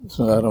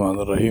بسم الله الرحمن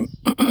الرحيم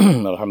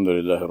الحمد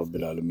لله رب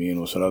العالمين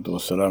والصلاة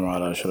والسلام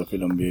على أشرف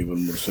الأنبياء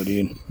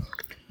والمرسلين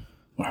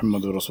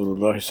محمد رسول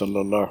الله صلى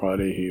الله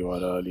عليه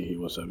وعلى آله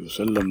وصحبه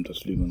وسلم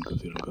تسليما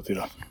كثيرا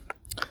كثيرا.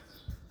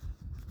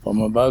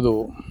 فما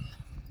بعد,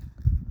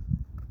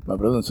 my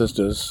brothers and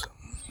sisters,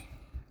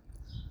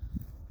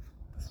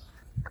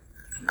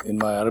 in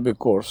my Arabic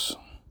course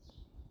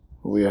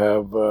we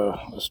have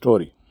a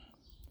story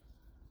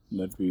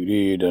that we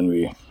read and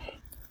we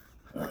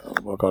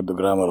work out the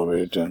grammar of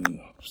it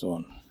and so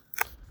on.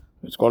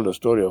 It's called the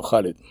story of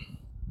Khalid.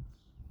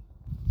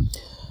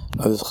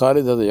 Now this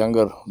Khalid has a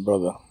younger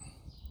brother,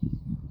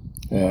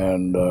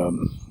 and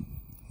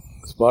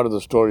as part of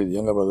the story, the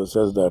younger brother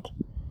says that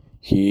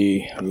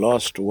he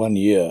lost 1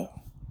 year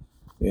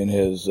in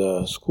his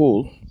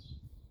school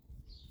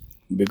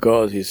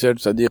because he said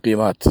Sadiqi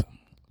mat.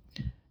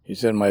 He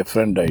said, my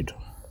friend died.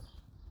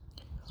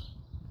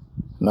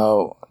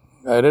 Now,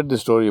 I read this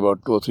story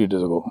about 2 or 3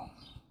 days ago,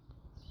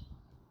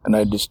 and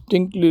I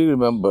distinctly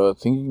remember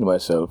thinking to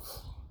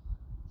myself,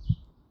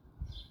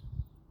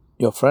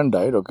 your friend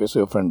died, okay, so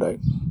your friend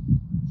died.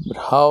 But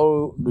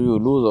how do you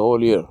lose a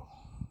whole year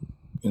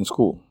in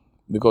school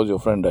because your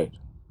friend died?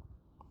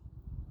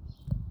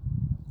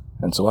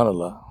 And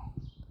subhanAllah,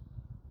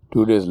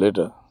 2 days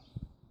later,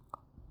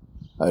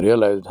 I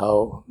realized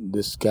how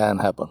this can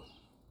happen.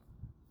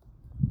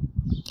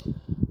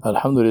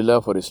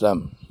 Alhamdulillah for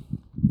Islam.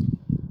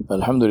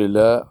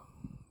 Alhamdulillah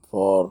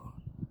for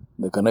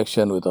the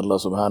connection with Allah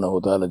subhanahu wa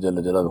ta'ala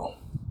Jalla Jalaluhu.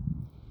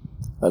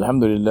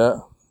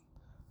 Alhamdulillah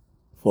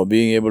for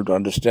being able to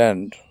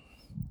understand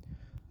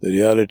the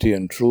reality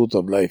and truth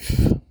of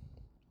life.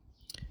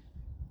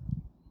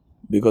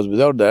 Because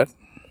without that,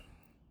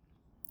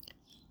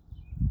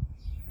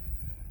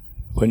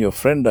 when your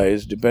friend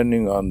dies,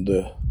 depending on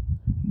the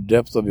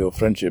depth of your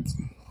friendship,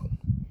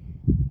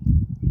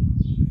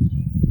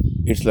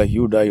 it's like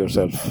you die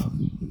yourself.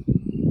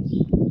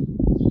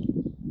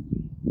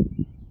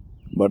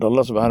 But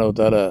Allah subhanahu wa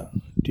ta'ala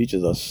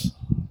teaches us,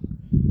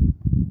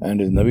 and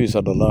His Nabi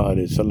sallallahu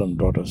alayhi wa sallam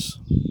taught us,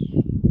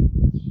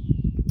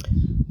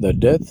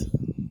 that death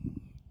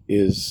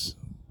is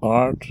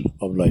part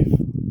of life.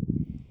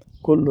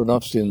 Kullu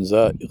nafsin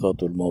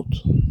za'iqatul maut.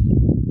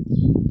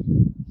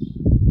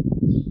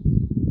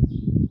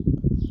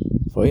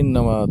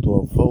 فَإِنَّمَا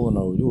تُوَفَّوْنَ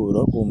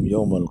أُجُورَكُمْ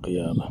يَوْمَ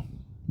الْقِيَامَةِ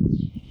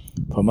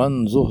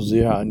فَمَنْ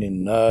زُحْزِحَ عَنِ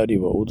النَّارِ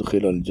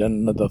وَأُدْخِلَ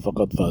الْجَنَّةَ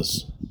فَقَدْ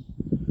فَازَ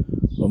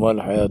وَمَا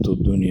الْحَيَاةُ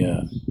الدُّنْيَا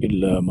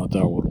إِلَّا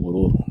مَتَاعُ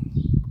الْغُرُورِ.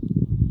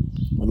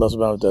 Allah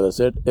subhanahu wa ta'ala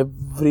said,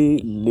 every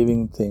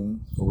living thing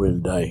will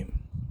die,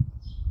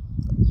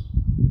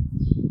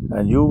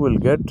 and you will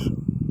get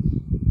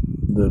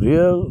the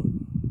real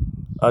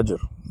ajr,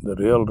 the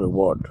real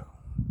reward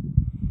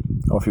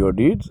of your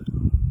deeds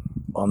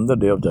on the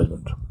Day of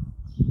Judgment.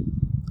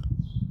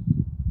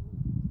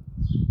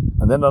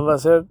 And then Allah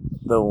said,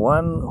 the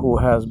one who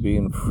has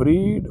been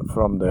freed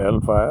from the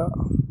hellfire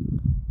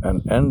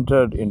and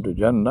entered into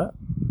Jannah,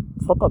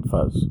 faqad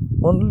faz.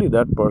 Only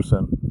that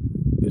person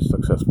is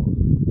successful.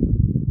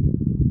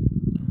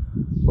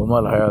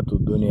 وَمَا الْحَيَاةُ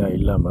الدُّنْيَا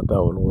إِلَّا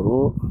مَتَاعُ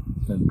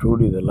الْغُرُورِ. And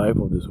truly the life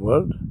of this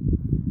world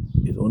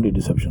is only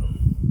deception.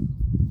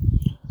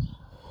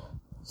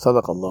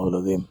 Sadaq Allahu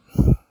al-Azim.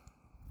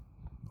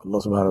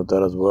 Allah subhanahu wa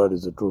ta'ala's word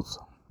is the truth.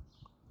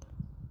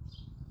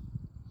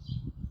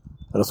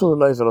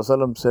 Rasulullah sallallahu alaihi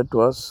wasallam said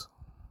to us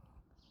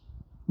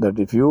that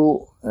if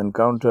you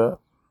encounter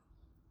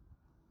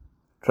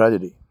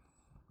tragedy,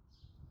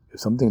 if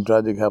something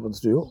tragic happens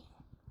to you,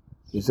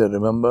 he said,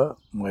 remember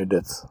my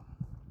death.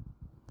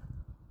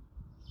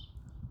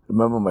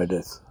 Remember my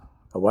death.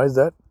 Now, why is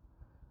that?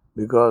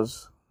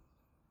 Because,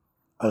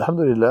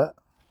 alhamdulillah,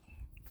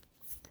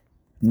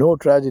 no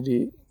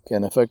tragedy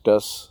can affect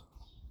us,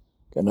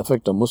 can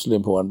affect a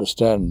Muslim who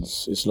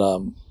understands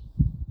Islam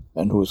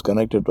and who is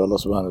connected to Allah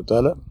subhanahu wa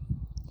ta'ala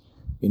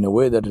in a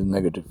way that is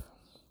negative.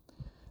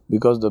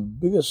 Because the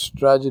biggest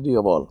tragedy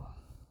of all,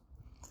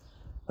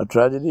 a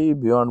tragedy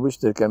beyond which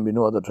there can be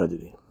no other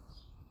tragedy,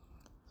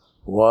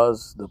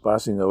 was the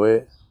passing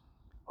away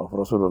of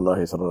Rasulullah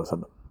sallallahu alaihi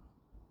wasallam.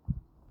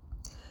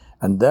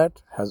 And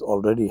that has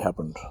already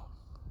happened.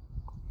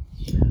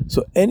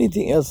 So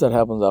anything else that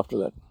happens after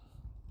that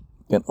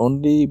can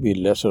only be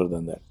lesser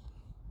than that.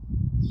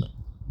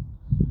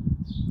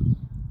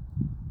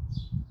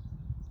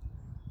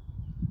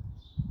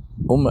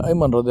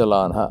 Ayman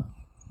radiallahu anha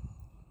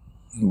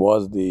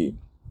was the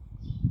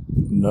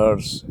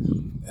nurse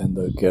and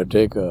the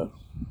caretaker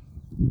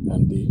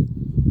and the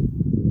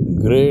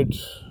great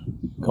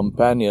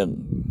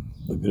companion,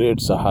 the great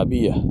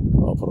sahabiyah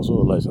of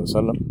Rasulullah sallallahu alaihi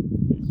wasallam,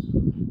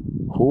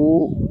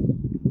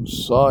 who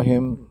saw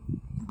him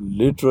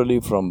literally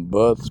from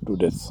birth to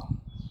death.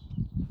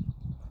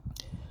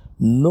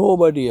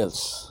 Nobody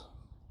else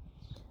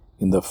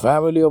in the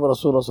family of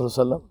Rasulullah sallallahu alaihi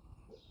wasallam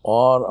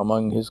or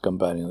among his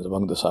companions,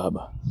 among the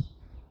Sahaba,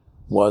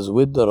 was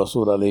with the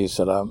Rasul alayhi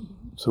salam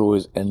through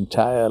his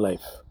entire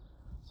life,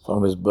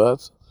 from his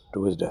birth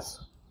to his death,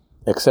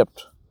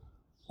 except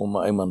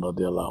Ayman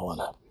radiallahu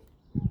anha.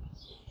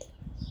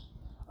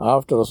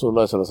 After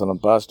Rasulullah sallallahu alaihi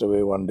wasallam passed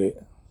away one day,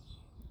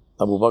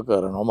 Abu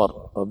Bakr and Umar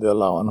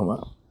radiallahu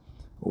anhuma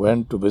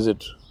went to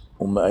visit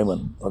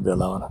Ayman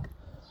radiallahu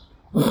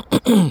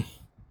anha.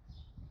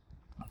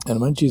 And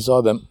when she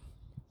saw them,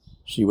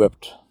 she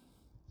wept.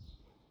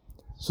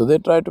 So they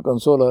tried to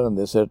console her and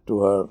they said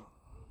to her,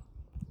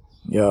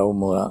 Ya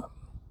Ummuna,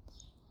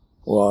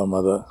 O our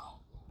mother,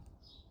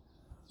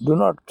 do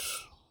not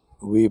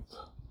weep.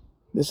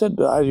 They said,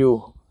 are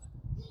you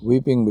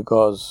weeping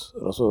because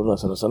Rasulullah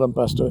sallallahu alaihi wasallam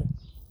passed away?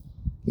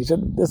 They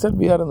said,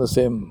 we are in the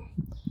same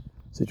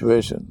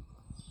situation.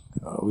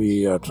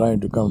 We are trying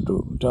to come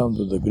to terms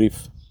with the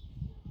grief.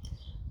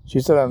 She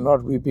said, I'm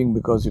not weeping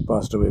because he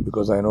passed away,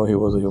 because I know he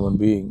was a human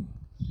being.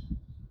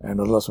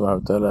 And Allah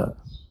subhanahu wa ta'ala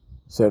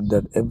said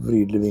that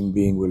every living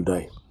being will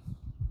die.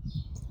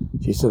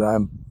 She said,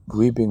 I'm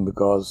weeping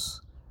because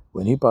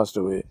when he passed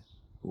away,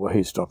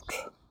 wahi stopped.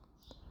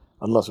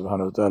 Allah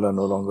subhanahu wa ta'ala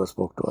no longer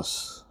spoke to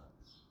us.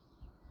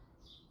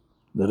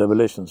 The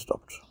revelation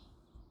stopped.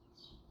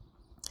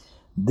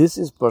 This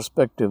is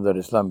perspective that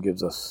Islam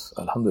gives us,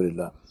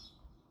 alhamdulillah.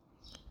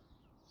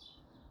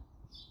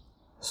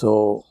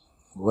 So,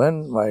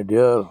 when my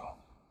dear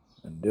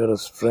and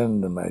dearest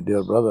friend and my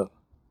dear brother,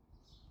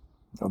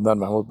 Adnan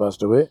Mahmood,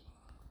 passed away,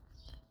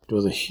 it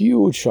was a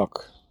huge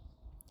shock.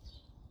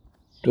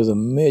 It was a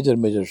major,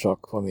 major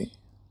shock for me.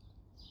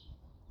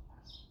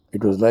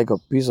 It was like a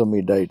piece of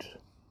me died.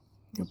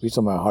 A piece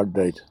of my heart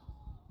died.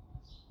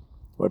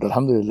 But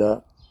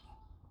alhamdulillah,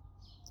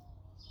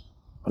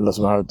 Allah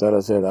subhanahu wa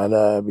ta'ala said,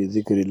 Ala bi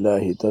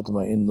dhikrillahi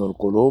tatma'innul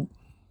qulub.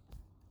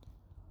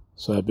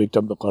 So I picked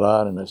up the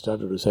Quran and I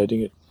started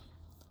reciting it.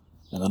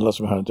 And Allah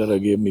subhanahu wa ta'ala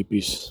gave me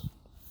peace.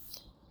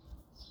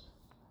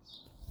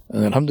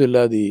 And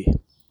alhamdulillah, the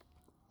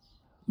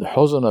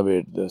huzn of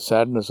it, the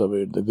sadness of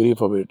it, the grief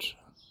of it,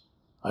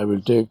 I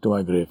will take to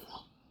my grave.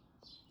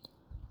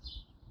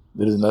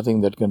 There is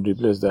nothing that can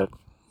replace that.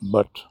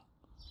 But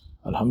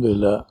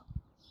alhamdulillah,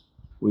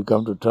 we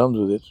come to terms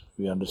with it,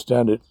 we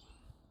understand it.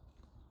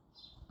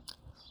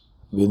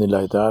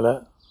 Bi-idhnillahi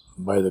ta'ala,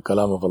 by the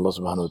kalam of Allah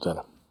subhanahu wa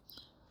ta'ala.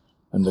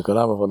 And the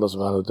kalam of Allah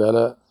subhanahu wa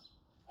ta'ala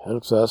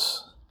helps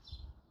us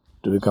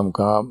to become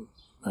calm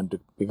and to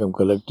become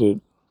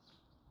collected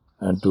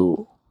and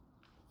to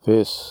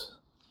face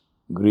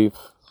grief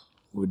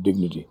with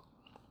dignity.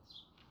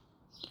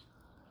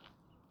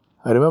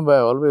 I remember I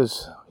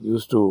always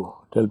used to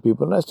tell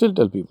people, and I still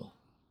tell people,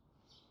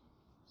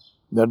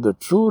 that the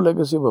true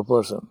legacy of a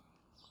person,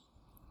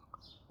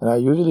 and I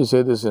usually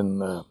say this in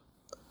the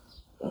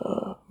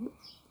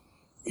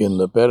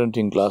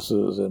parenting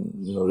classes and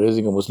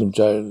raising a Muslim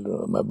child,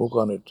 my book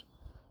on it,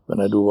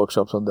 when I do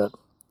workshops on that,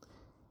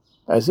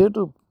 I say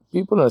to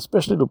people, and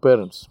especially to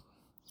parents,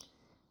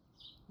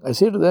 I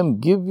say to them,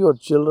 give your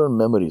children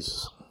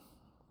memories.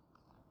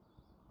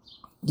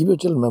 Give your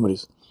children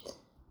memories.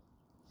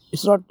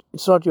 It's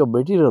not your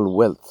material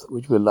wealth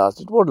which will last.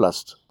 It won't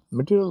last.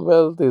 Material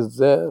wealth is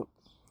there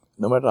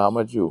no matter how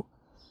much you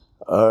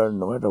earn,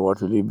 no matter what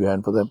you leave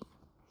behind for them.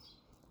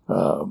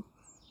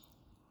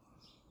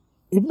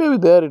 It may be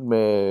there, it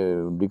may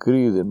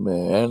decrease, it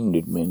may end,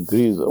 it may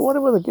increase, or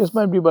whatever the case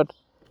might be, but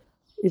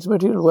it's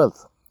material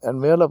wealth. And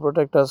may Allah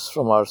protect us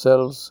from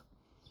ourselves.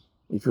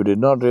 If you did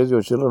not raise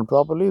your children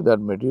properly, that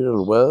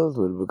material wealth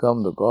will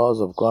become the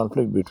cause of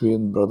conflict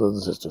between brothers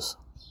and sisters.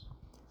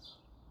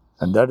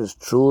 And that is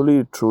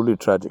truly, truly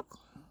tragic.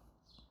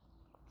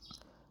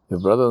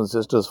 If brothers and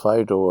sisters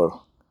fight over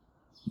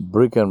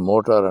brick and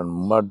mortar and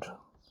mud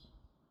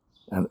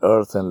and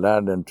earth and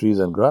land and trees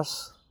and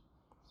grass,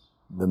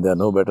 then they are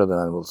no better than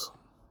animals.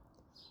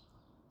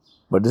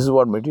 But this is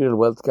what material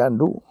wealth can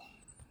do.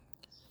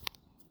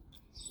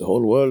 The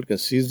whole world can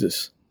seize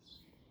this,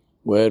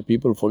 where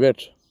people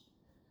forget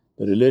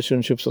the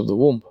relationships of the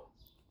womb,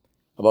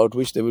 about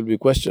which they will be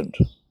questioned.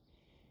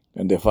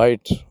 And they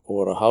fight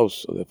over a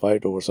house, or they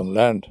fight over some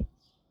land,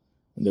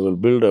 and they will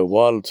build a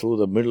wall through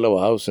the middle of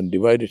a house and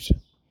divide it.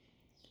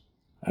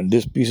 And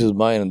this piece is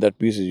mine and that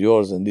piece is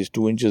yours, and these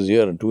 2 inches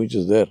here and 2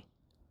 inches there.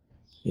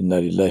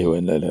 Inna lillahi wa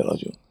inna ilayhi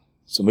rajiun.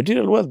 So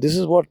material wealth, this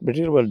is what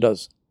material wealth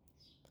does.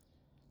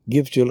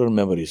 Give children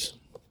memories.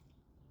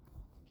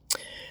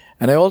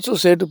 And I also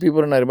say to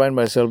people, and I remind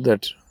myself,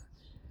 that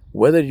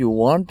whether you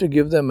want to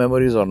give them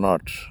memories or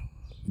not,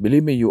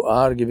 believe me, you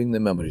are giving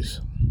them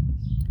memories.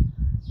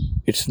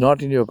 It's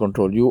not in your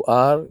control. You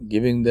are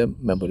giving them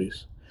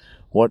memories.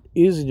 What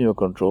is in your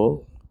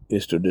control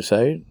is to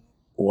decide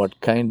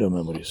what kind of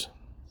memories.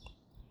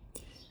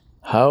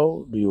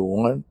 How do you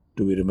want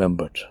to be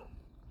remembered?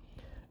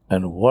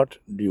 And what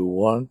do you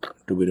want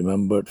to be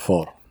remembered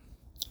for?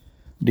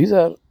 These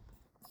are,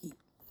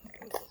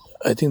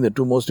 I think, the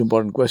 2 most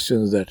important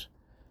questions that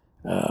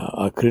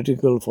are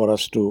critical for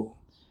us to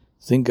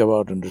think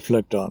about and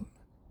reflect on.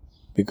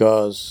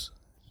 Because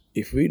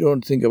if we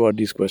don't think about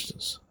these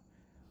questions,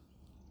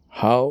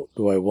 how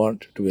do I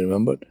want to be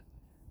remembered?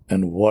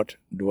 And what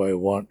do I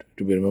want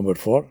to be remembered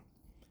for?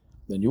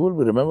 Then you will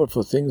be remembered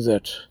for things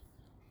that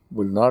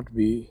will not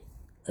be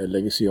a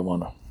legacy of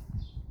honor.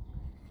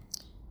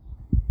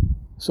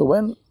 So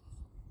when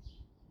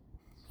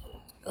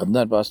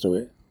Adnan passed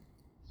away.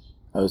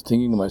 I was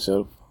thinking to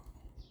myself,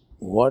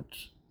 what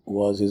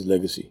was his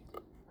legacy?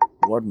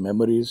 What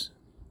memories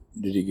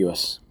did he give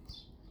us?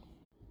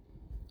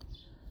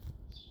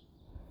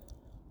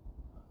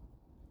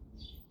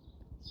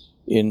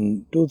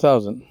 In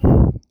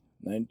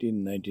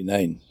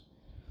 1999,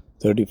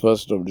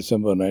 31st of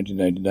December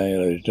 1999, I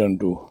returned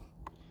to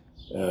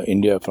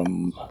India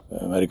from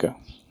America.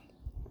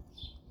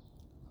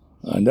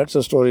 And that's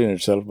a story in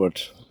itself,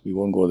 but we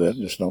won't go there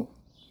just now.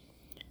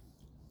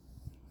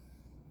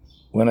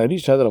 When I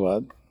reached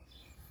Hyderabad,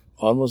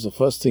 almost the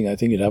first thing, I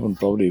think it happened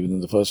probably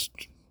within the first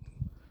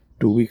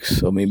 2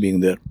 weeks of me being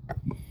there.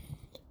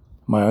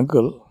 My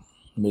uncle,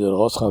 Major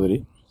Ghaus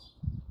Khadri,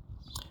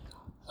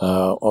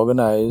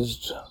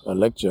 organized a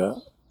lecture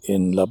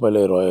in La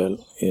Palais Royal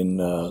in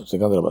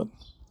Secunderabad.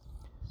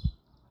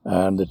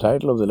 And the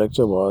title of the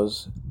lecture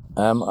was,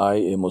 Am I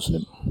a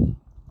Muslim?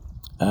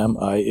 Am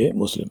I a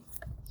Muslim?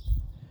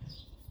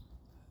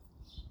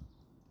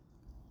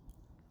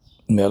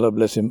 May Allah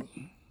bless him.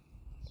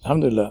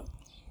 Alhamdulillah,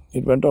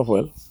 it went off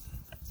well.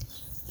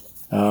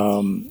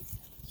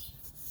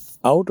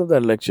 Out of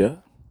that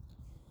lecture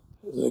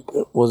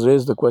was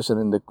raised the question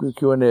in the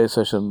Q&A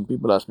session.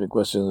 People asked me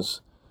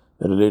questions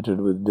related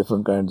with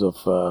different kinds of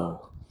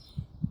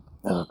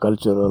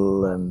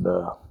cultural and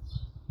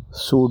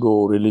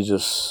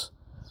pseudo-religious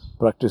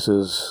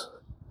practices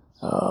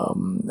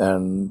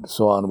and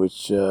so on,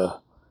 which were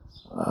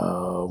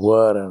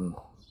and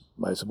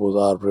I suppose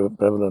are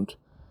prevalent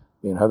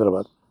in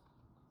Hyderabad.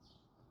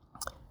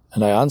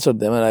 And I answered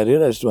them, and I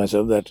realized to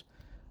myself that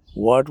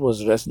what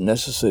was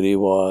necessary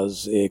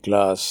was a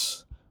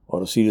class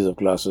or a series of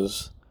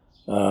classes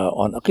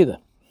on Aqidah.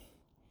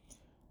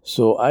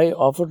 So I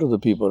offered to the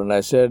people, and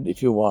I said,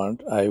 if you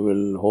want, I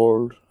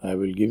will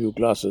give you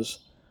classes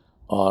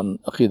on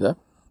Aqidah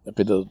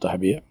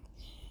al-Tahawiyya,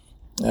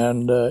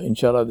 and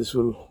inshallah this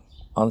will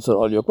answer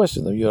all your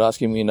questions. You're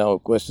asking me now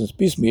questions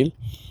piecemeal,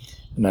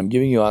 and I'm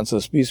giving you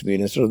answers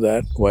piecemeal. Instead of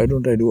that, why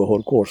don't I do a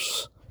whole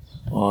course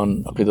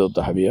on Aqidah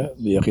al-Tahawiyya,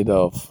 the Aqidah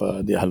of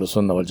the Ahlul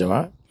Sunnah wal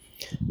Jama'ah,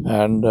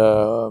 and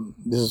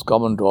this is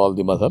common to all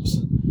the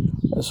madhabs.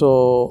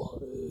 So,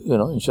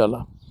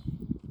 inshallah,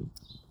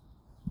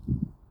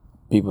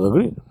 people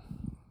agreed.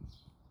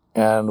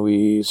 And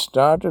we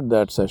started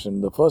that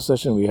session. The first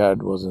session we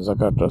had was in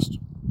Zakat Trust.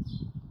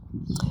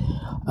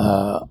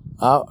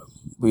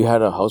 We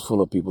had a house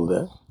full of people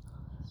there,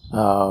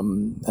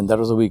 and that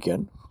was a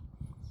weekend.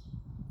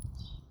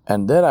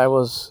 And then I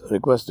was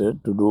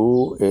requested to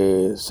do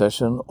a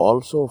session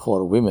also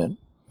for women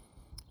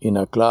in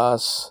a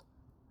class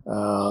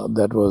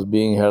that was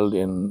being held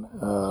in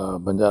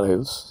Banjara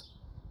Hills.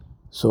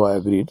 So I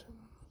agreed.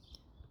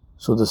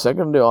 So the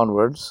second day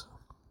onwards,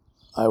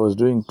 I was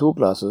doing 2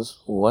 classes,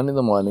 one in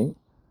the morning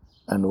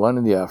and one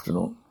in the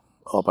afternoon,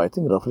 of I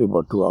think roughly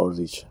about 2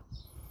 hours each.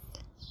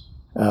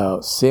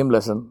 Same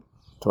lesson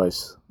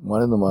twice,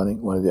 one in the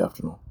morning, one in the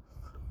afternoon.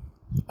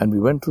 And we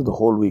went through the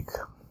whole week.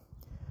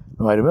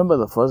 Now I remember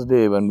the first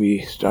day when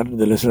we started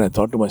the lesson, I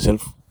thought to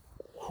myself,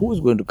 who is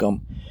going to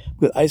come?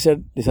 Because I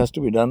said this has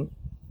to be done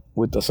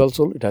with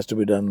tasalsul, it has to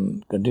be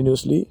done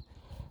continuously,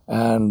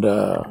 and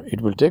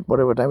it will take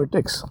whatever time it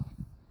takes.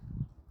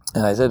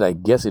 And I said, I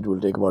guess it will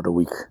take about a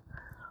week.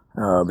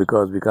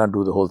 Because we can't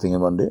do the whole thing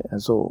in one day,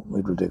 and so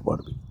it will take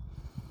about a week.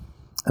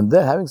 And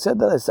then, having said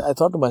that, I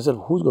thought to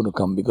myself, who's going to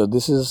come? Because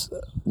these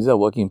are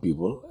working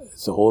people.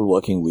 It's a whole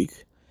working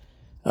week.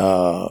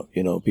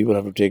 People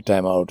have to take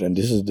time out, and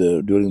this is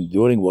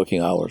during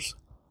working hours.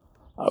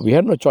 We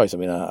had no choice.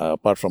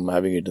 Apart from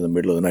having it in the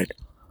middle of the night.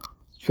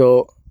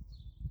 So,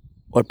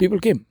 but people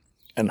came,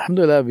 and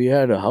alhamdulillah, we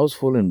had a house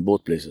full in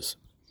both places,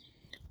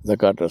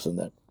 Zakat Trust and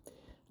that.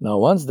 Now,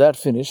 once that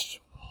finished,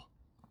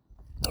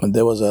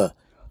 there was a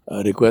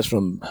request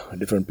from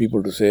different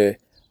people to say,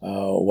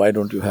 why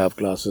don't you have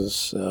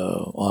classes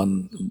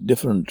on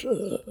different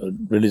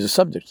religious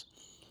subjects?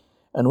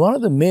 And one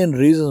of the main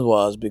reasons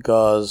was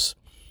because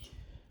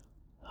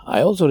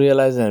I also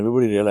realized, and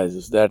everybody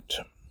realizes, that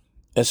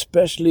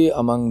especially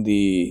among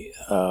the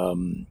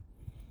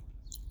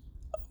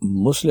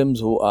Muslims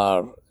who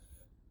are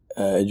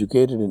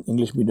educated in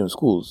English medium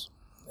schools,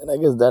 and I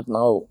guess that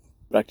now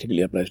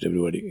practically applies to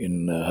everybody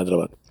in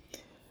Hyderabad,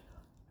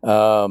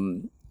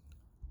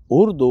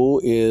 Urdu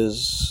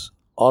is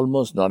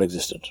almost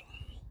non-existent.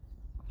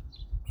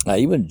 I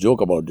even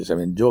joke about this.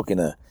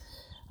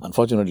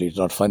 Unfortunately, it's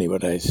not funny,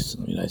 but I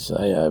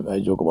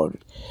joke about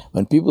it.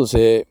 When people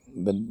say,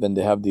 when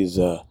they have these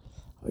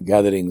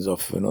gatherings of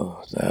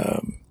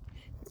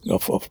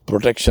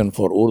protection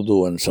for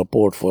Urdu and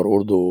support for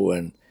Urdu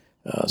and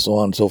so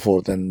on and so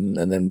forth, and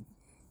then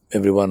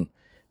everyone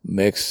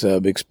makes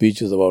big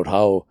speeches about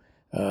how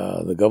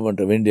the government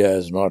of India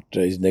is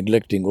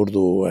neglecting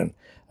Urdu and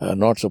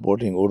not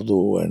supporting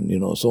Urdu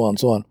and so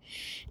on.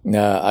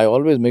 I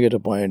always make it a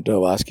point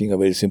of asking a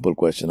very simple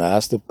question. I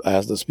ask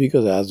the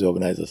speakers, I ask the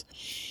organizers.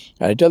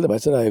 I tell them, I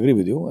said, I agree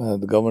with you.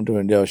 The government of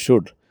India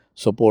should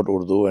support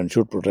Urdu and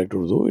should protect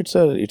Urdu. It's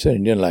an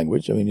Indian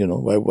language.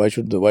 Why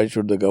should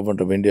the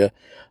government of India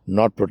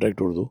not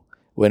protect Urdu?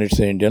 when it's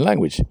an Indian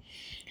language.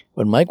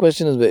 But my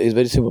question is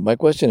very simple. My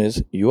question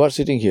is, you are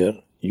sitting here,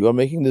 you are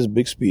making this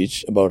big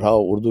speech about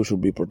how Urdu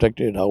should be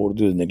protected, how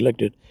Urdu is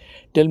neglected.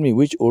 Tell me,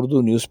 which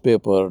Urdu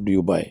newspaper do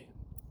you buy?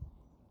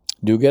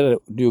 Do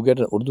you get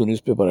an Urdu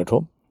newspaper at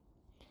home?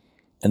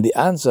 And the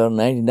answer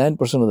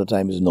 99% of the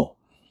time is no.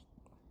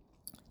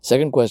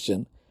 Second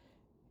question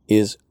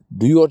is,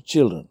 do your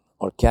children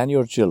or can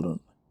your children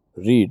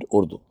read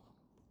Urdu?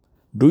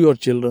 Do your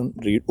children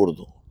read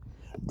Urdu?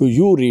 Do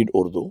you read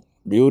Urdu?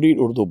 Do you read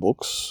Urdu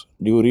books?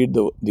 Do you read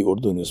the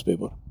Urdu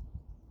newspaper?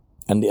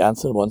 And the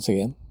answer once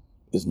again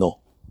is no.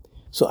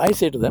 So I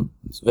say to them,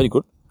 it's very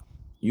good.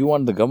 You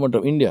want the government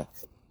of India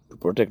to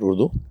protect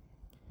Urdu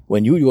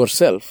when you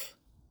yourself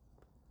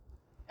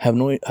have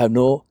no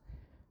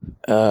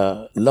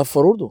love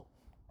for Urdu.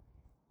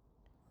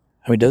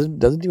 I mean, does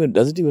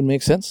it even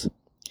make sense?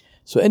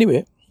 So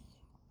anyway,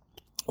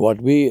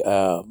 what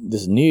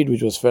this need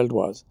which was felt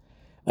was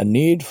a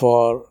need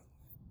for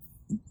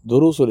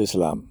Durusul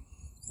Islam,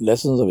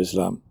 lessons of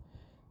Islam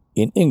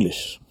in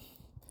English.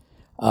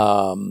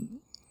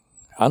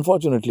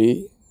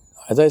 Unfortunately,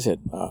 as I said,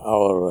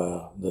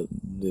 the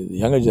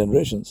younger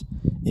generations,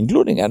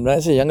 including, and when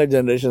I say younger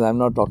generations, I'm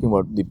not talking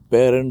about the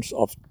parents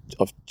of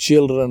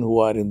children who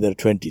are in their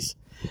 20s.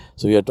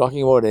 So we are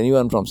talking about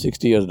anyone from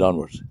 60 years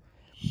downwards.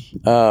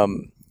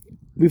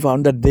 We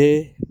found that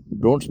they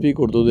don't speak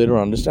Urdu, they don't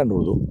understand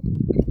Urdu.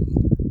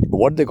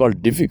 What they call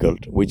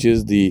difficult, which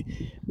is the,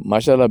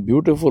 mashallah,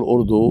 beautiful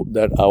Urdu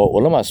that our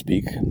ulama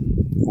speak,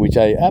 which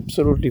I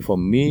absolutely, for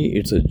me,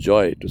 it's a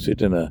joy to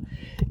sit in a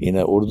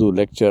Urdu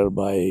lecture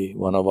by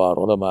one of our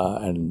ulama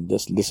and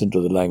just listen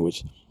to the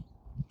language.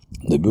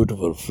 The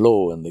beautiful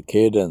flow and the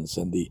cadence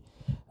and the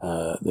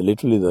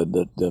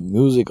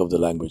music of the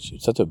language.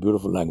 It's such a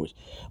beautiful language.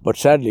 But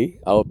sadly,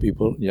 our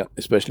people,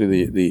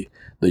 especially the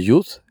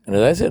youth, and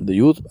as I said, the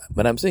youth,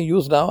 when I'm saying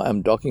youth now,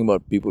 I'm talking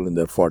about people in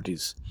their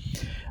 40s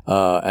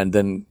and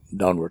then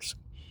downwards.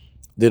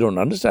 They don't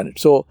understand it.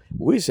 So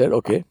we said,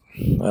 okay,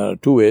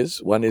 two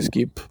ways. One is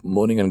keep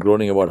moaning and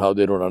groaning about how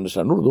they don't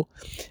understand Urdu,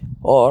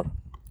 or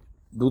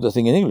do the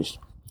thing in English.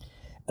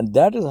 And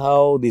that is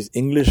how these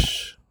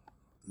English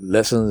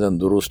lessons and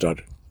Duru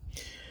started.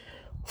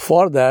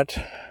 For that,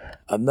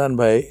 Adnan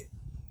Bhai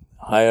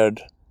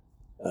hired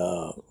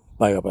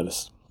Paiga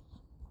Palace.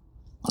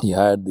 He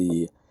hired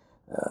the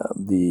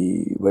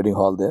wedding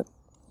hall there,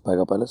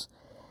 Paiga Palace.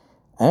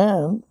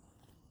 And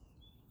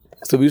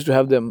so we used to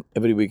have them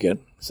every weekend,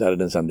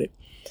 Saturday and Sunday.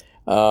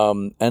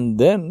 And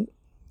then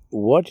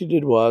what he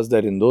did was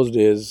that in those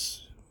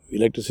days,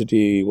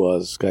 electricity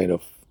was kind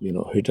of,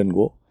 hit and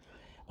go.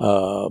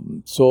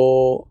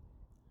 So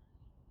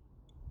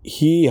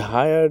he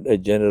hired a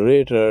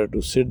generator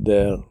to sit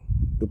there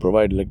to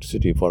provide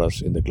electricity for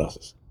us in the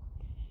classes.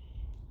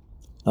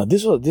 Now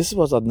this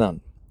was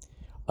Adnan.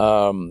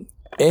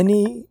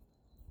 Any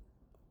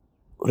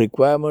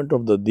requirement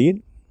of the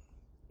deen,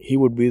 he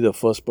would be the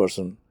first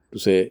person to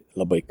say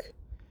labbaik,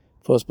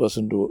 first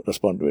person to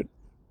respond to it.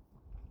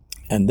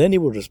 And then he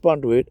would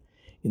respond to it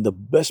in the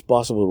best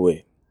possible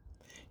way.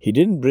 He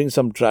didn't bring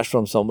some trash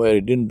from somewhere,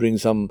 he didn't bring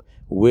some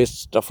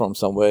waste stuff from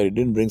somewhere, he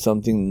didn't bring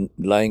something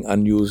lying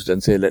unused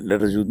and say,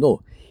 let us use.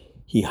 No.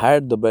 He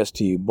hired the best,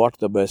 he bought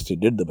the best, he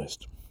did the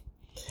best.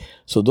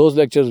 So those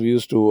lectures we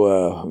used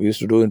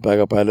to do in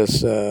Paiga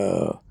Palace.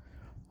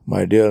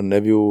 My dear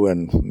nephew,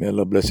 and may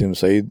Allah bless him,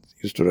 Saeed,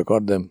 used to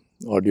record them,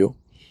 audio.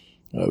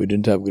 We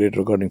didn't have great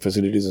recording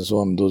facilities and so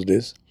on in those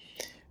days.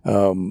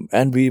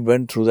 And we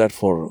went through that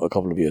for a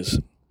couple of years.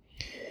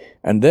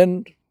 And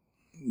then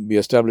we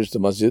established the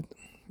masjid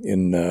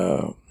in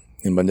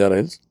Banjara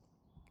Hills.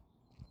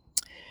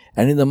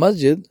 And in the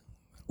masjid,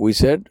 we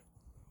said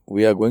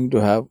we are going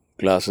to have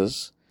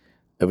classes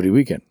every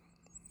weekend,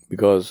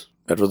 because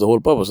that was the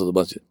whole purpose of the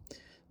masjid.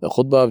 The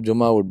khutbah of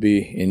Jummah would be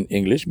in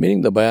English,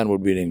 meaning the bayan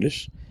would be in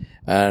English,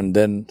 and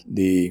then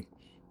the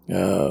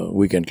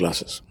weekend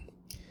classes.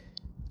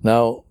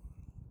 Now,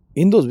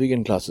 in those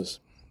weekend classes,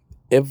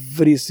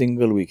 every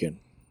single weekend,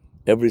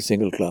 every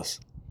single class,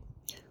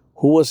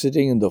 who was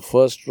sitting in the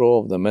first row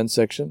of the men's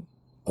section?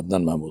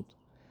 Adnan Mahmood,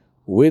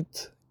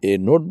 with a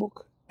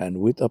notebook and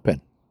with a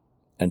pen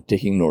and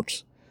taking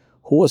notes.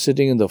 Who was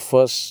sitting in the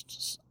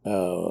first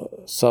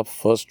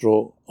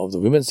row of the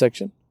women's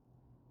section?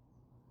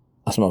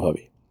 Asma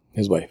Bhabi,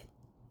 his wife.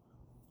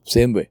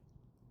 Same way,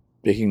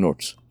 taking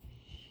notes.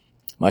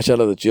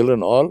 MashaAllah, the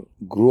children all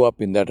grew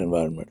up in that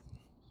environment.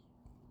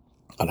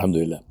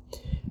 Alhamdulillah.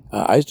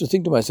 I used to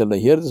think to myself, now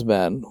here this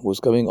man who's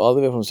coming all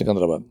the way from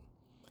Secunderabad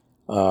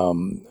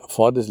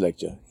for this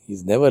lecture.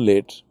 He's never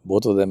late.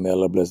 Both of them, may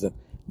Allah bless them,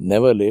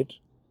 never late.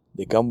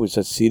 They come with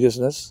such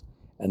seriousness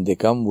and they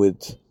come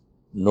with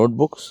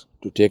notebooks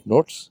to take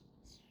notes.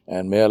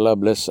 And may Allah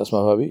bless Asma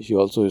Bhabi. She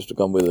also used to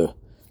come with a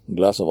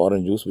glass of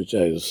orange juice, which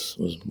I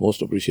was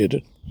most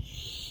appreciated.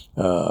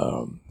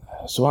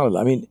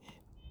 SubhanAllah. I mean,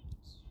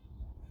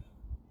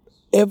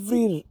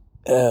 every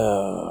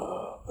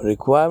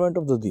requirement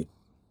of the deen.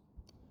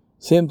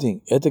 Same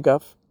thing,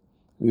 etikaf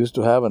we used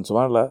to have, and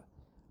SubhanAllah,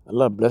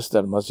 Allah bless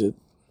that masjid.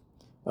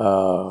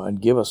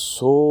 and gave us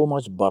so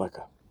much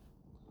barakah.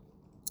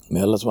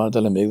 May Allah subhanahu wa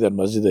ta'ala make that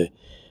masjid a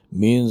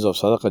means of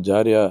sadaqah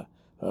jariyah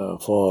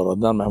for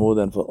Adnan Mahmood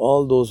and for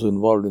all those who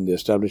involved in the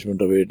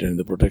establishment of it and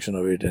the protection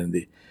of it and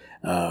the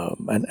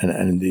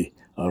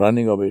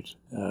running of it,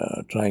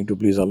 trying to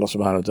please Allah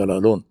subhanahu wa ta'ala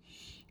alone.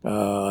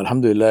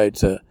 Alhamdulillah,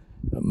 it's a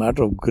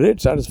matter of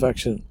great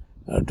satisfaction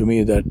to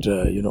me that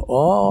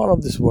all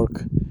of this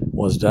work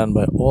was done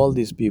by all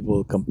these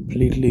people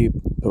completely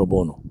pro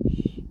bono.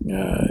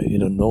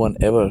 No one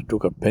ever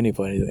took a penny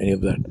for any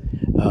of that.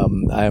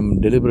 I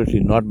am deliberately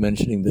not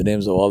mentioning the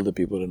names of all the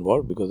people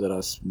involved because there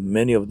are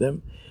many of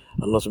them.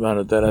 Allah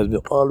subhanahu wa ta'ala has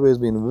always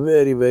been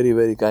very, very,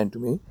 very kind to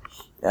me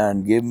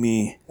and gave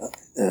me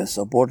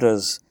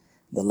supporters,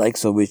 the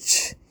likes of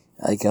which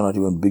I cannot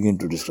even begin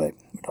to describe.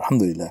 But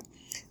alhamdulillah,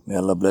 may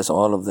Allah bless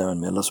all of them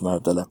and may Allah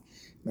subhanahu wa ta'ala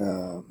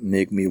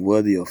make me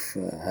worthy of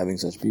having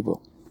such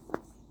people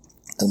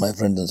as my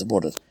friends and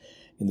supporters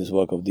in this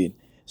work of deen.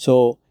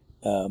 So,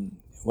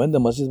 when the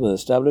masjid was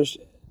established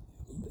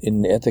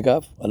in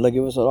I'tikaf, Allah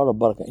gave us a lot of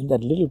barakah. In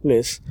that little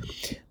place,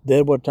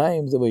 there were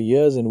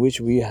years in which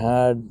we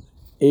had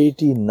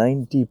 80,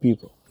 90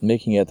 people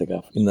making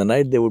I'tikaf. In the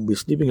night, they would be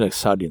sleeping like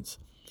sardines.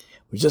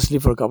 We just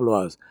sleep for a couple of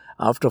hours.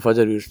 After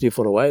Fajr, we would sleep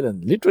for a while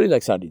and literally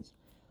like sardines.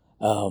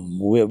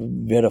 We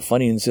had a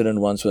funny incident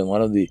once when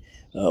one of the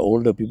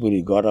older people,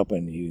 he got up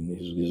and he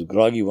was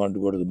groggy, wanted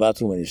to go to the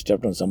bathroom and he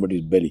stepped on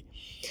somebody's belly.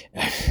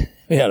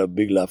 We had a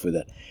big laugh with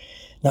that.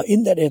 Now,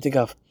 in that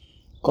I'tikaf,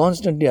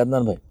 constantly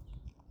Adnan bhai,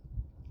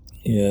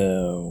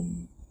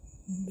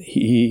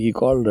 he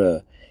called,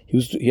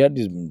 he had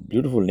these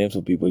beautiful names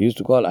of people. He used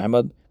to call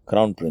Ahmad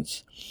Crown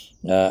Prince,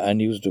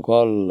 and he used to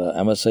call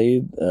Ahmad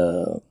Saeed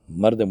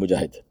Mard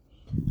Mujahid.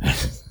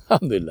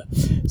 Alhamdulillah.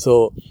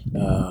 So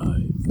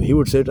he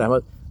would say to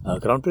Ahmad,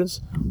 Crown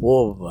Prince,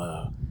 वो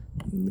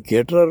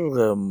caterer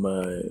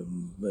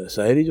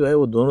शायरी जो है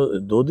वो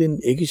दो दिन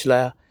एक ही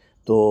चलाया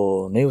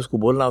तो नहीं उसको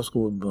बोलना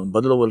उसको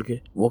बदलो बोल के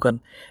वो कर.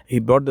 He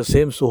brought the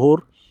same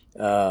suhoor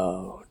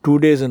 2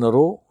 days in a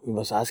row. We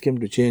must ask him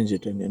to change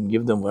it and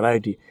give them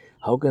variety.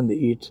 How can they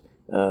eat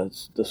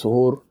the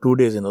suhoor 2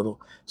 days in a row?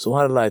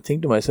 SubhanAllah, I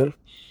think to myself,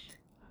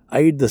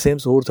 I eat the same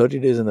suhoor 30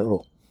 days in a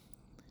row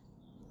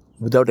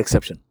without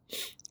exception.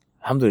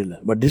 Alhamdulillah.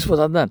 But this was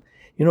Adnan.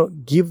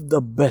 Give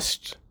the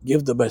best.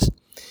 Give the best.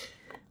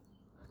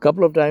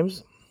 Couple of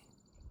times,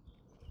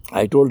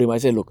 I told him, I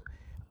said, look,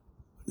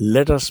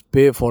 let us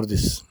pay for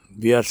this.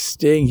 We are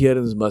staying here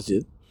in this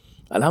masjid.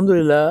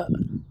 Alhamdulillah,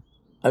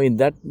 I mean,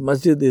 that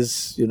masjid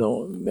is,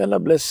 may Allah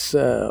bless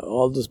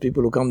all those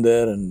people who come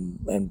there and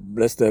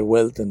bless their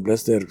wealth and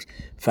bless their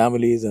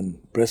families and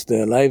bless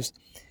their lives.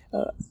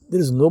 There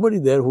is nobody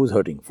there who is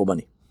hurting for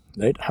money.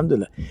 Right?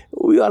 Alhamdulillah.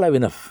 We all have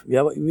enough.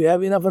 We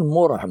have enough and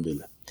more,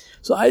 alhamdulillah.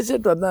 So I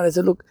said to Adnan, I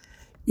said, look,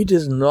 it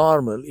is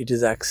normal, it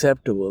is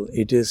acceptable,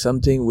 it is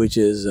something which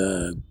is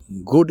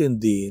good in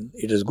deen,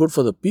 it is good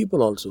for the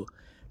people also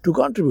to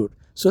contribute.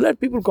 So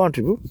let people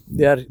contribute.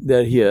 They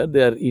are here,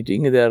 they are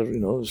eating, they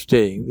are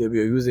staying, we are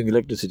using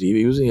electricity, we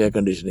are using air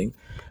conditioning,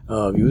 we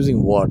are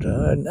using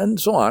water and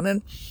so on.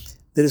 And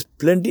there is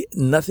plenty,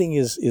 nothing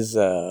is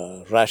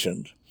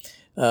rationed.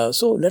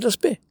 So let us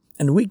pay.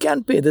 And we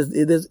can pay.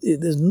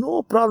 There's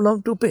no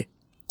problem to pay.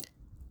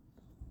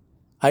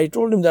 I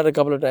told him that a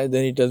couple of times.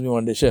 Then he tells me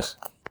one day, Sheikh,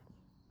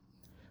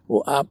 वो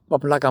आप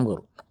अपना काम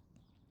करो.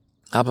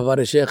 आप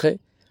हमारे शेख है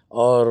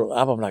और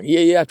आप अपना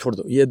ये आप छोड़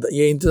दो.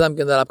 ये इंतजाम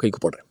के अंदर आप कहीं को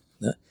पड़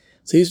रहे हैं.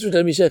 So he used to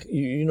tell me, Sheikh,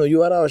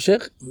 you are our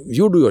Sheikh.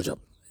 You do your job.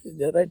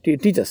 Right?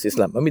 Teach us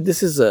Islam. I mean,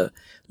 this is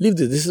leave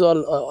this. This is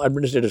all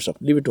administrative stuff.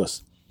 Leave it to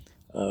us.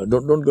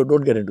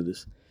 Don't get into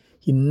this.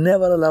 He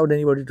never allowed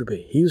anybody to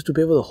pay. He used to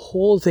pay for the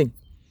whole thing.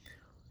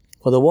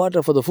 For the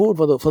water, for the food,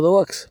 for the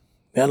works.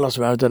 May Allah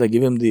subhanahu wa ta'ala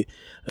give him the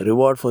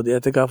reward for the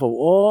i'tikaf of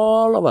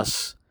all of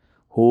us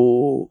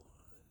who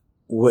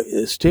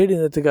stayed in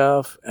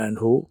i'tikaf and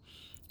who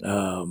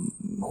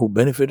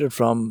benefited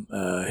from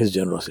his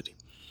generosity.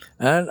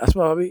 And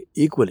Asma Bhabi,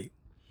 equally.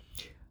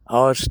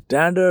 Our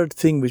standard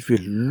thing which we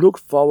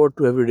looked forward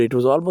to every day, it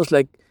was almost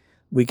like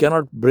we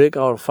cannot break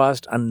our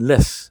fast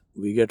unless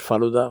we get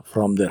faluda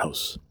from their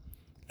house.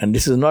 And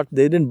this is not,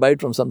 they didn't buy it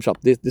from some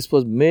shop. This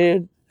was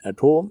made at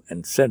home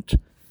and sent.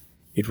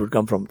 It would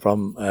come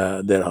from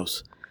their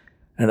house.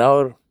 And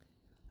our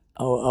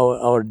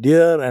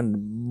dear and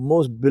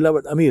most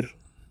beloved Amir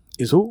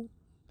is who?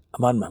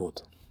 Aman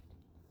Mahmood.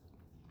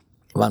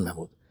 Aman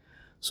Mahmood.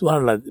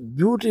 SubhanAllah,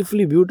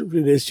 beautifully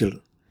raised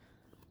children.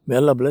 May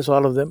Allah bless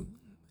all of them.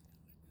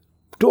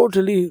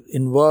 Totally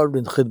involved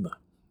in khidmah.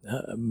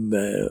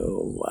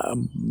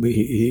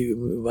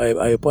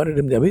 I appointed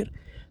him the Amir.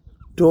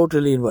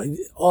 Totally involved.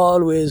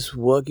 Always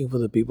working for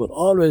the people.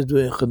 Always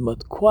doing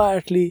khidmat.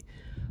 Quietly.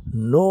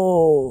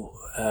 No,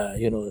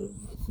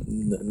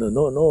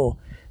 no,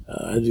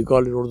 as we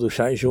call it, Urdu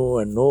Shai Show,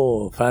 and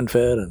no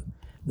fanfare and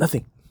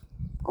nothing.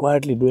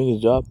 Quietly doing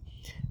his job,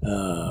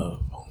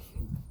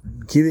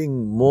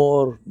 giving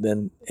more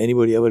than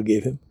anybody ever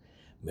gave him.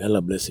 May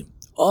Allah bless him.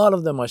 All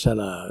of them,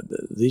 mashallah,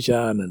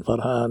 Zishan and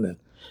Farhan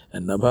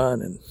and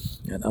Nabhan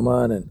and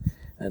Aman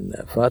And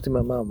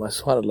Fatima,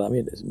 subhanAllah, I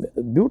mean,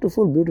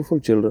 beautiful, beautiful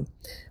children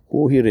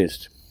who he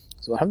raised.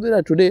 So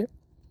alhamdulillah, today,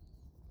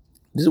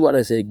 this is what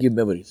I say, give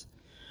memories.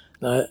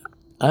 Now,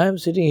 I am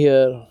sitting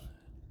here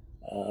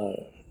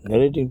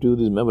narrating to you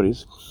these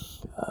memories,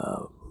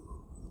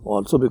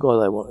 also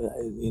because I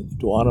want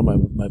to honor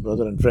my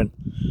brother and friend,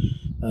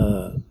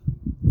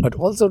 but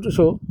also to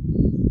show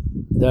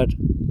that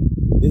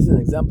this is an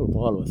example for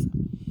all of us.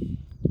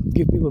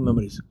 Give people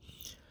memories.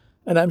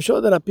 And I'm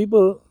sure there are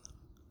people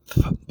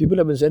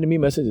have been sending me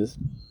messages,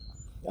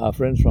 our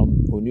friends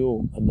who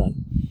knew Adnan,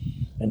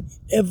 and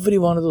every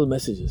one of those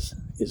messages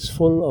is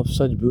full of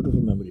such beautiful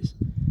memories.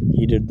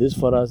 He did this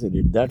for us, he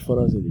did that for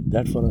us, he did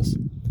that for us.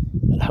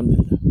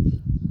 Alhamdulillah.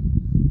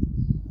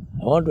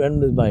 I want to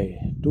end with my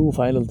two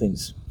final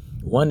things.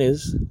 One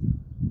is,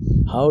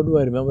 how do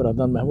I remember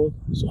Adnan Mahmood?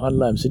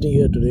 SubhanAllah, I'm sitting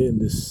here today in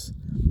this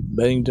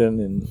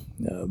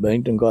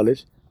Bennington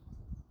College.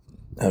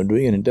 I'm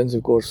doing an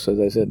intensive course, as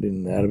I said,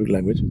 in Arabic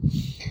language,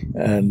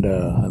 and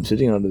I'm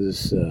sitting under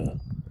this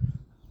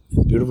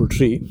beautiful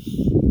tree,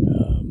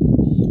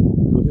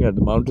 looking at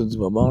the mountains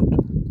of Vermont.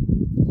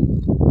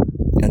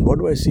 And what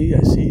do I see?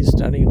 I see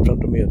standing in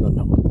front of me Adnan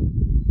Mahmood.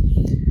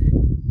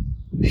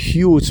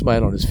 Huge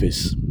smile on his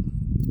face.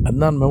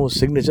 Adnan Mahmood's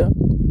signature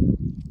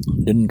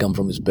didn't come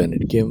from his pen,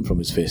 it came from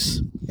his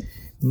face.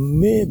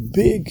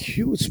 Big,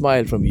 huge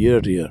smile from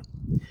ear to ear,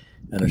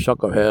 and a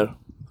shock of hair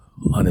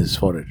on his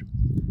forehead.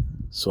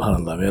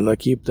 SubhanAllah, may Allah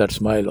keep that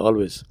smile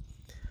always.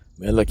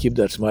 May Allah keep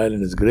that smile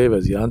in his grave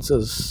as he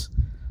answers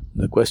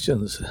the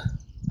questions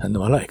and the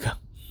malaika.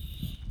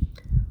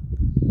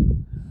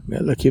 May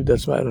Allah keep that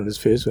smile on his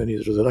face when he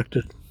is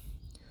resurrected,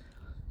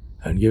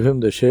 and give him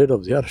the shade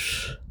of the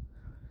arsh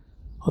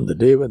on the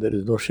day when there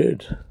is no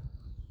shade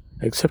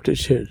except his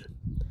shade.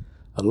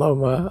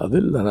 Allahumma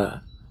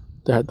adillana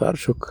tahta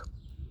arshuk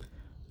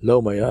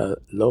yawma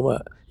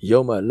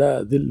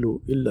la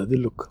dhillu illa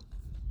dhilluk.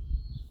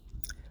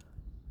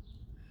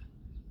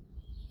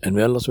 And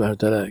may Allah subhanahu wa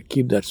ta'ala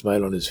keep that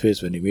smile on his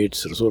face when he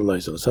meets Rasulullah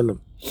sallallahu alaihi wasallam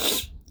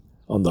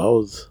on the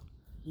Hawd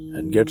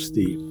and gets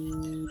the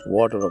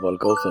water of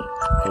Al-Kawthar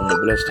from the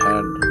blessed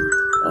hand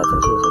of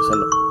Rasulullah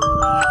sallallahu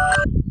alaihi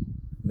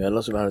wasallam. May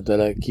Allah subhanahu wa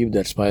ta'ala keep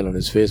that smile on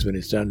his face when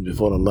he stands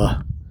before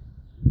Allah.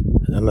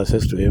 And Allah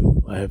says to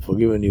him, I have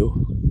forgiven you,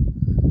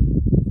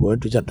 go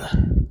into Jannah.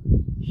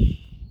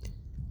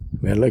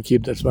 May Allah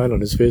keep that smile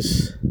on his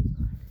face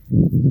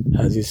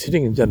as he's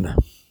sitting in Jannah.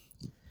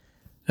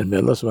 And may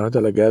Allah subhanahu wa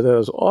ta'ala gather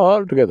us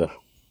all together,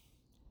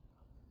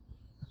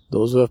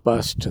 those who have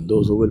passed and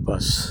those who will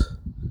pass,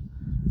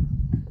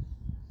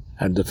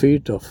 at the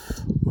feet of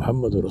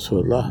Muhammadur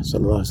Rasulullah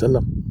sallallahu alaihi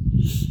wasallam,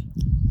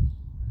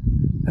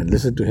 and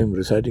listen to him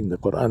reciting the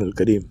Quran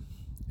al-Kareem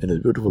in his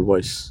beautiful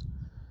voice.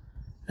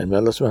 And may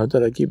Allah subhanahu wa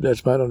ta'ala keep that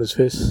smile on his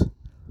face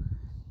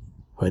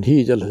when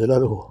he, Jalla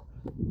Jalaluhu,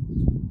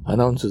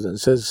 announces and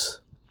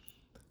says,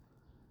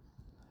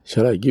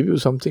 shall I give you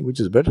something which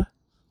is better?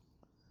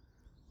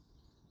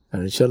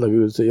 And inshallah we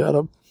will say, Ya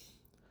Rab,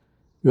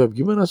 you have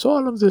given us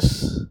all of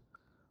this.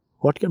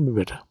 What can be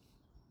better?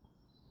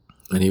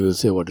 And he will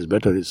say, what is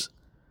better is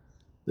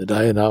that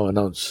I now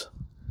announce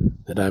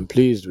that I am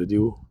pleased with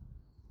you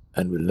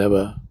and will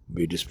never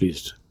be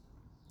displeased.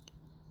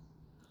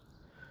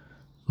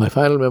 My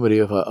final memory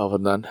of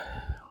Adnan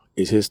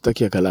is his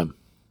Taqiyya Kalam,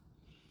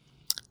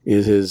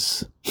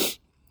 is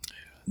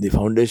the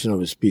foundation of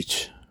his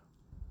speech.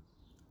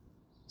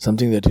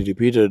 Something that he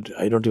repeated,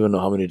 I don't even know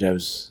how many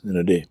times in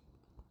a day.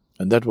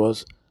 And that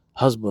was,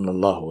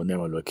 Hasbunallahu wa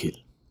ni'mal wakil.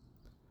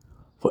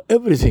 For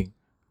everything,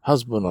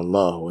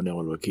 Hasbunallahu wa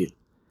ni'mal wakil.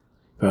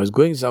 If I was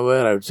going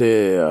somewhere, I would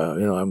say,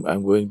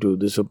 I'm going to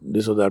this or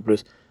that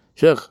place.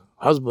 Sheikh,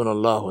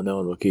 Hasbunallahu wa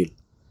ni'mal wakil.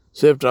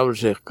 Safe travel,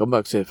 Sheikh, come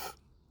back safe.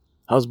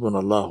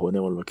 Hasbunallahu wa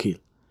ni'mal wakil.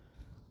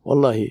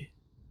 Wallahi,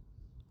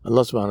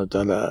 Allah subhanahu wa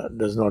ta'ala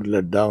does not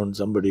let down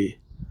somebody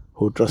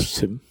who trusts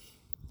him.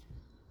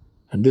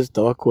 And this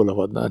tawakkul of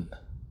Adnan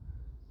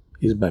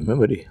is my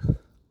memory.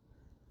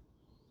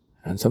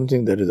 And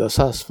something that is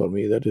asas for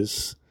me, that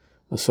is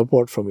a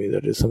support for me,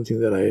 that is something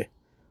that I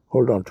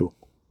hold on to.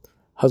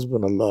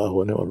 Hasbunallahu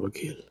wa ni'mal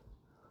wakil.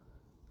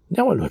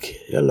 Ni'mal wakil.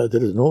 Ya Allah,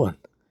 there is no one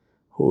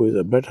who is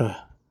a better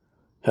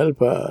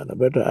helper and a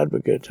better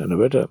advocate and a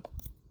better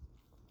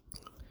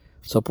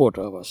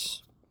supporter of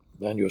us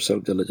than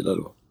yourself, Jalla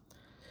Jalaluhu.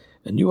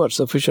 And you are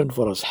sufficient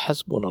for us.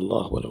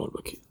 Hasbunallahu wa ni'mal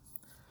wakil.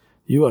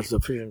 You are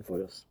sufficient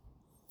for us.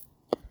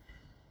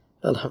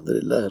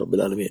 Alhamdulillah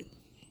Rabbil Alameen.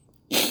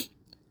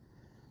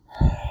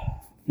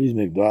 Please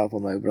make dua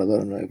for my brother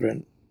and my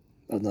friend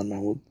Adnan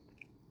Mahmood.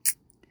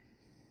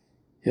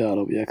 Ya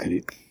Rabbi Ya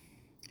Kareem.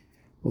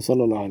 Wa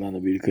sallallahu ala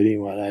nabiyil kareem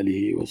wa ala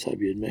alihi wa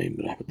sahbihi ajma'in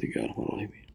bi rahmatika ya arhamar rahimin.